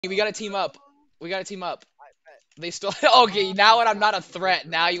We gotta team up. We gotta team up. I bet. They still. Okay, now when I'm not a threat,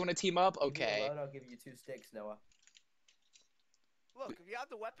 now you want to team up? Leave me Okay. alone, I'll give you 2 sticks, Noah. Look, if you have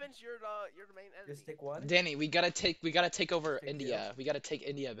the weapons, you're the main enemy. Just stick 1? Danny, we gotta take over Take India. 2? We gotta take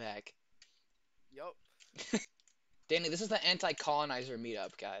India back. Yup. Danny, this is the anti-colonizer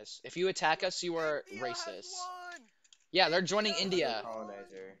meetup, guys. If you attack us, you are India has racist. won! Yeah, they're joining India India.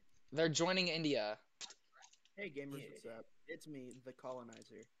 Colonizer. They're joining India. Hey gamers, what's up? It's me, the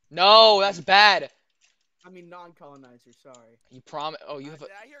colonizer. No, that's bad. I mean non-colonizer, sorry. You promise? Oh, you have a.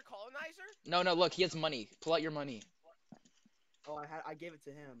 Did I hear colonizer? No, no. Look, he has money. Pull out your money. Oh, I gave it to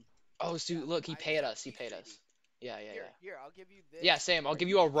him. Oh, so Yeah, look, he I paid said us. He he's paid shady. us. Yeah, yeah, Here, yeah. here, I'll give you this. Yeah, Sam, I'll Are give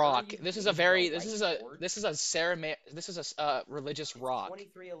you you a sure rock. you This is used a very, the this is right a, word? this is a this is a religious rock.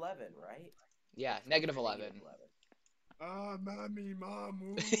 2311, right? Yeah, It's negative 23 11. Ah, mommy,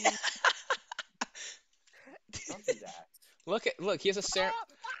 mamu. Don't do that. Look, he has a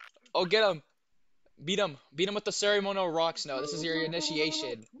Oh, get him. Beat him with the ceremonial rock snow. This is your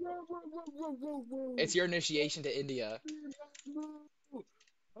initiation. It's your initiation to India.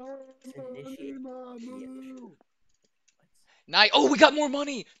 Nice. Oh, we got more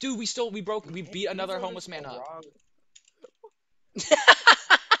money, dude. We beat another homeless man up.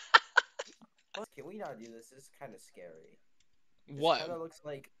 Can we not do this? This is kind of scary. This What? kind of looks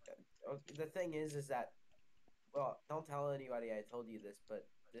like. The thing is that. Well, don't tell anybody I told you this, but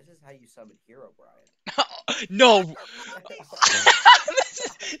this is how you summon Hero Brian. No.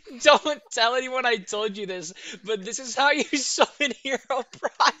 Don't tell anyone I told you this, but this is how you summon Hero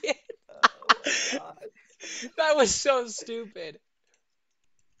Brian. Oh my god. That was so stupid.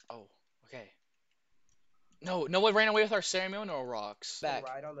 Oh, okay. No, no one ran away with our ceremonial rocks. Can Back.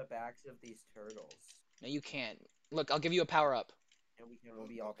 ride on the backs of these turtles, No, you can't. Look, I'll give you a power up. and we can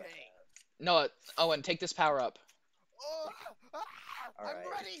be all Okay. badass. No, Owen, take this power up. Oh, I'm Alright.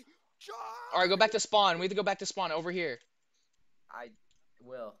 ready. Charge! All right, go back to spawn. We have to go back to spawn over here. I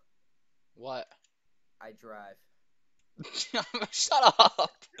will. What? I drive. Shut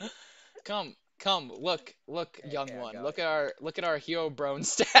up. Come. Look, Okay, young okay, I'm one. going. Look at our hero brone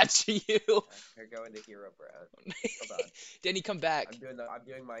statue. You're going to Hero Brown. Hold on. Danny, come back. I'm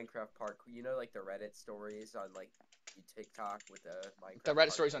doing Minecraft parkour. You know, like the Reddit stories on like TikTok with the Minecraft. The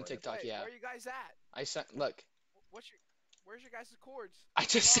Reddit stories on parkour? TikTok, Wait, yeah. Where are you guys at? I sent. Look, Where's your guys' chords? I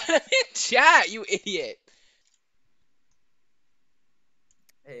just Come on. sent it in chat. You idiot.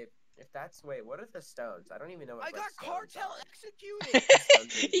 Hey, if that's what are the stones? I don't even know what. I got stones cartel are. executed.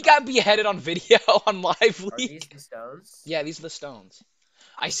 Stones are He you got beheaded on video on live Are these leak. the stones? Yeah, these are the stones.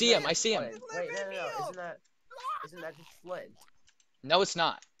 I see him. I see him. Wait, no. Isn't that just flint? No, it's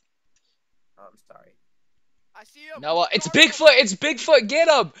not. Oh, I'm sorry. I see him. Noah, it's Cartel. Bigfoot. It's Bigfoot. Get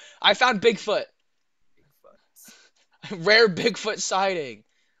him. I found Bigfoot. Bigfoot. Rare Bigfoot sighting.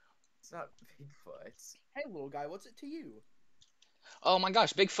 It's not Bigfoot. Hey little guy, what's it to you? Oh my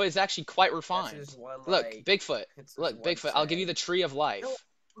gosh, Bigfoot is actually quite That's refined. just one, Look, like, Bigfoot. it's just Look, one Bigfoot. I'll give you say. the tree of life. No.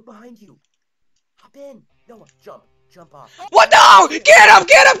 We're behind you. Hop in. Noah, jump off. What? No! Get him!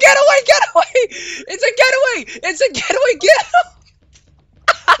 Get him! Get away! Get away! It's a getaway! It's a getaway! Get him!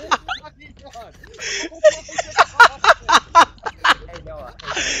 Hey Noah.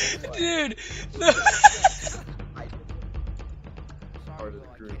 Hey, Dude. Part of the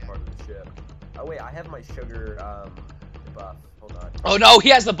crew, part of the ship. Oh wait, I have my sugar buff. Hold on. Oh no, he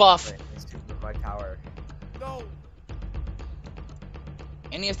has the buff. Wait, let's do my power. No.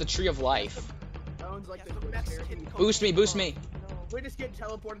 And he has the tree of life. Owen's like Yes, the the quick Mexican character. cocaine Boost me, boost me. We just get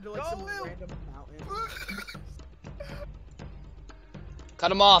teleported to like Go, some Will. random mountain.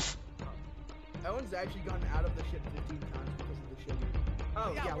 Cut him off. Owen's actually gotten out of the ship 15 times because of the sugar.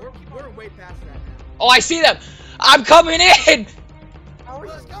 Oh Yeah, yeah, we're- we're way past that now. Oh, I see them. I'm coming in.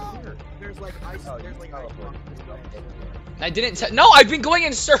 Let's go. There's like ice. Oh, There's you like ice teleported blocks me this right way. in. I didn't. No, I've been going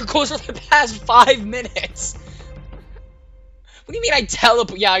in circles for the past 5 minutes. What do you mean I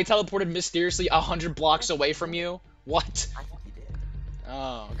teleport? Yeah, I teleported mysteriously 100 blocks away from you. What? I think you did.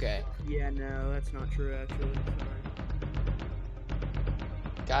 Oh, okay. Yeah, no, that's not true actually. Sorry.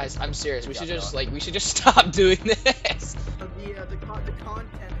 Guys, I'm serious. We Yeah, should no. just we should just stop doing this. So the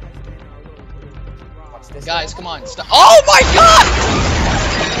content has been a little Watch dry. this. Guys, come on, stop. Oh my god!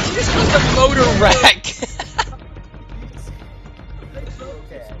 He just caused a motor wreck.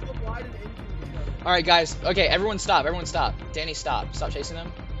 Okay. Alright, guys. Okay, everyone stop. Everyone stop. Danny, stop. Stop chasing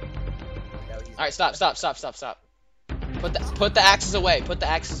them. No, he's Alright, stop. Put the axes away. Put the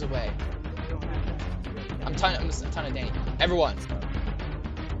axes away. I'm telling Danny. Everyone.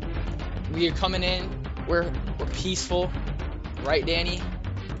 We are coming in. We're peaceful. Right, Danny?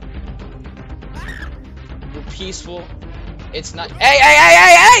 We're peaceful. It's not. Hey, hey, hey,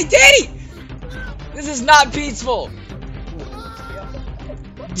 hey, hey, Danny! This is not peaceful.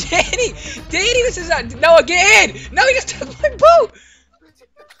 Danny, this is not. Noah, get in! No, he just took my boat.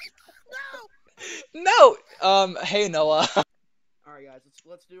 No. Hey Noah. All right, guys,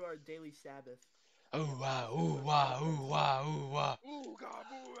 let's do our daily Sabbath. Ooh wow, ooh wow, ooh wow, ooh wow. Ooga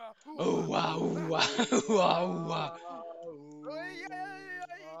booga. Ooh wow, ooh wow, ooh wow, ooh wow.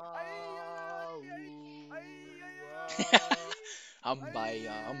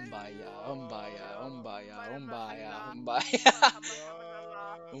 Umbaya, umbaya, umbaya, umbaya, umbaya, umbaya.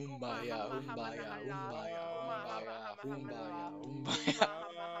 Umbaya, umbaya, umbaya, umbaya, umbaya, umbaya.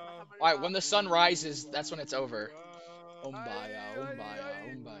 Alright, when the sun rises, that's when it's over. Umbaya, umbaya,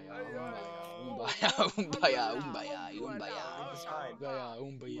 umbaya, umbaya, umbaya, umbaya, umbaya, umbaya. Read the sign. Umbaya,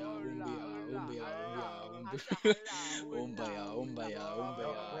 umbaya, umbaya, umbaya, umbaya, umbaya, umbaya,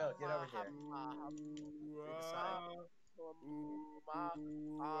 umbaya. Will, get over here. Read the sign.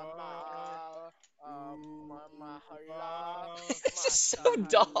 This is so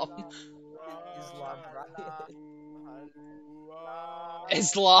dumb. Islam Brian.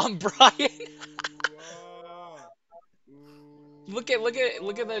 Islam, Brian. Look at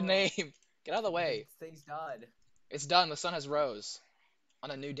the name. Get out of the way. This thing's done. It's done. The sun has rose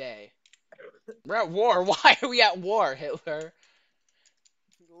on a new day. We're at war. Why are we at war, Hitler?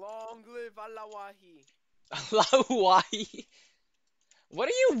 Long live Allawahi. Hawaii. What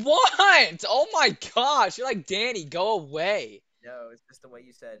do you want? Oh my gosh, you're like Danny. Go away. No, it's just the way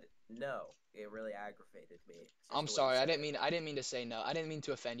you said no. It really aggravated me. It's just I'm the way you sorry. said it. I didn't mean to say no. I didn't mean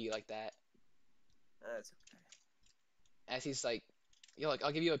to offend you like that. That's okay. As he's like, yo, like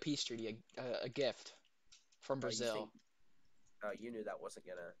I'll give you a peace treaty, a gift from Oh, you Brazil. think? Oh, you knew that wasn't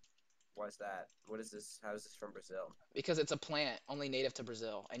gonna. Why's that? What is this? How is this from Brazil? Because it's a plant only native to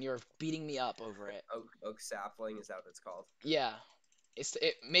Brazil, and you're beating me up over it. Oak sapling, is that what it's called? Yeah,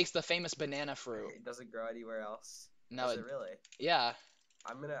 it makes the famous banana fruit. It doesn't grow anywhere else. No, Does it really? yeah.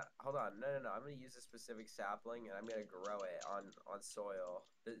 I'm gonna hold on. No. I'm gonna use a specific sapling and I'm gonna grow it on soil.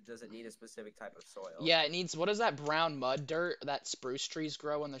 Does it need a specific type of soil? Yeah, it needs, what is that brown mud dirt that spruce trees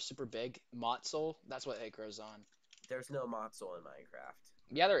grow when they're super big? Motzel? That's what it grows on. There's no motzel in Minecraft.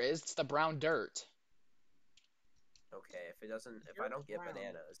 Yeah, there is. It's the brown dirt. Okay, if I don't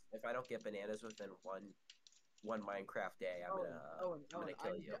get bananas within one Minecraft day, I'm gonna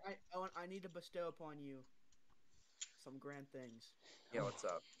kill you. Owen, I need to bestow upon you some grand things. Yeah, what's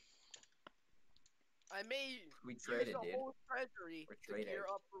up? I made We traded, use dude. a whole treasury We're to trading. gear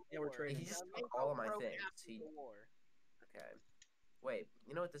up for Yeah, we're war. trading. He just And I took made all no of my broke things. after the war. Okay. Wait,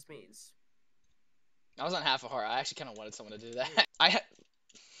 you know what this means? I was on half a heart. I actually kind of wanted someone to do that.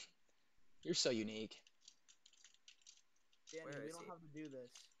 You're so unique. Danny, Where we is don't he? have to do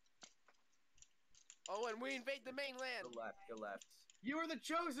this. Oh, and we invade the mainland. Go left. Go left. You are the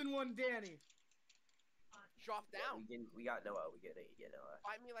chosen one, Danny. Drop down. We got Noah. We get Noah.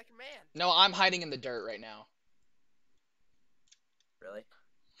 Fight me like a man. No, I'm hiding in the dirt right now. Really?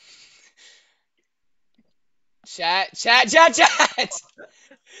 Chat. Danny,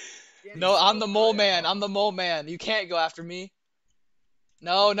 No, I'm the mole man. I'm the mole man. You can't go after me.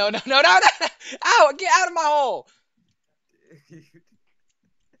 No. Ow, get out of my hole.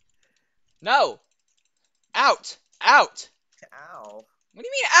 No. Out. Ow. What do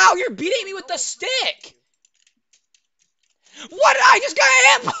you mean, ow? You're beating me with the stick. What? I just got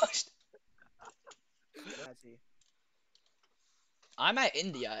ambushed. I'm at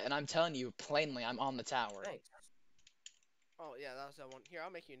India, and I'm telling you plainly, I'm on the tower. Thanks. Oh yeah, that was that one. Here,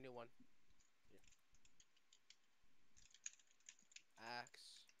 I'll make you a new one. Axe.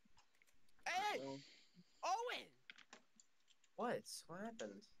 Hey, Owen. What? What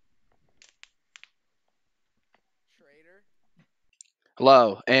happened? Traitor.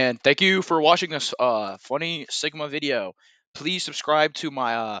 Hello, and thank you for watching this funny Sigma video. Please subscribe to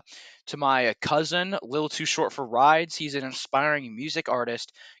my cousin, Lil Too Short for Rides. He's an inspiring music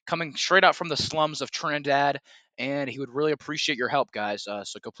artist coming straight out from the slums of Trinidad, and he would really appreciate your help, guys. So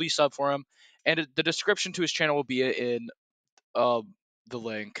go please sub for him, and the description to his channel will be in the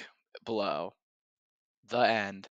link below. The end.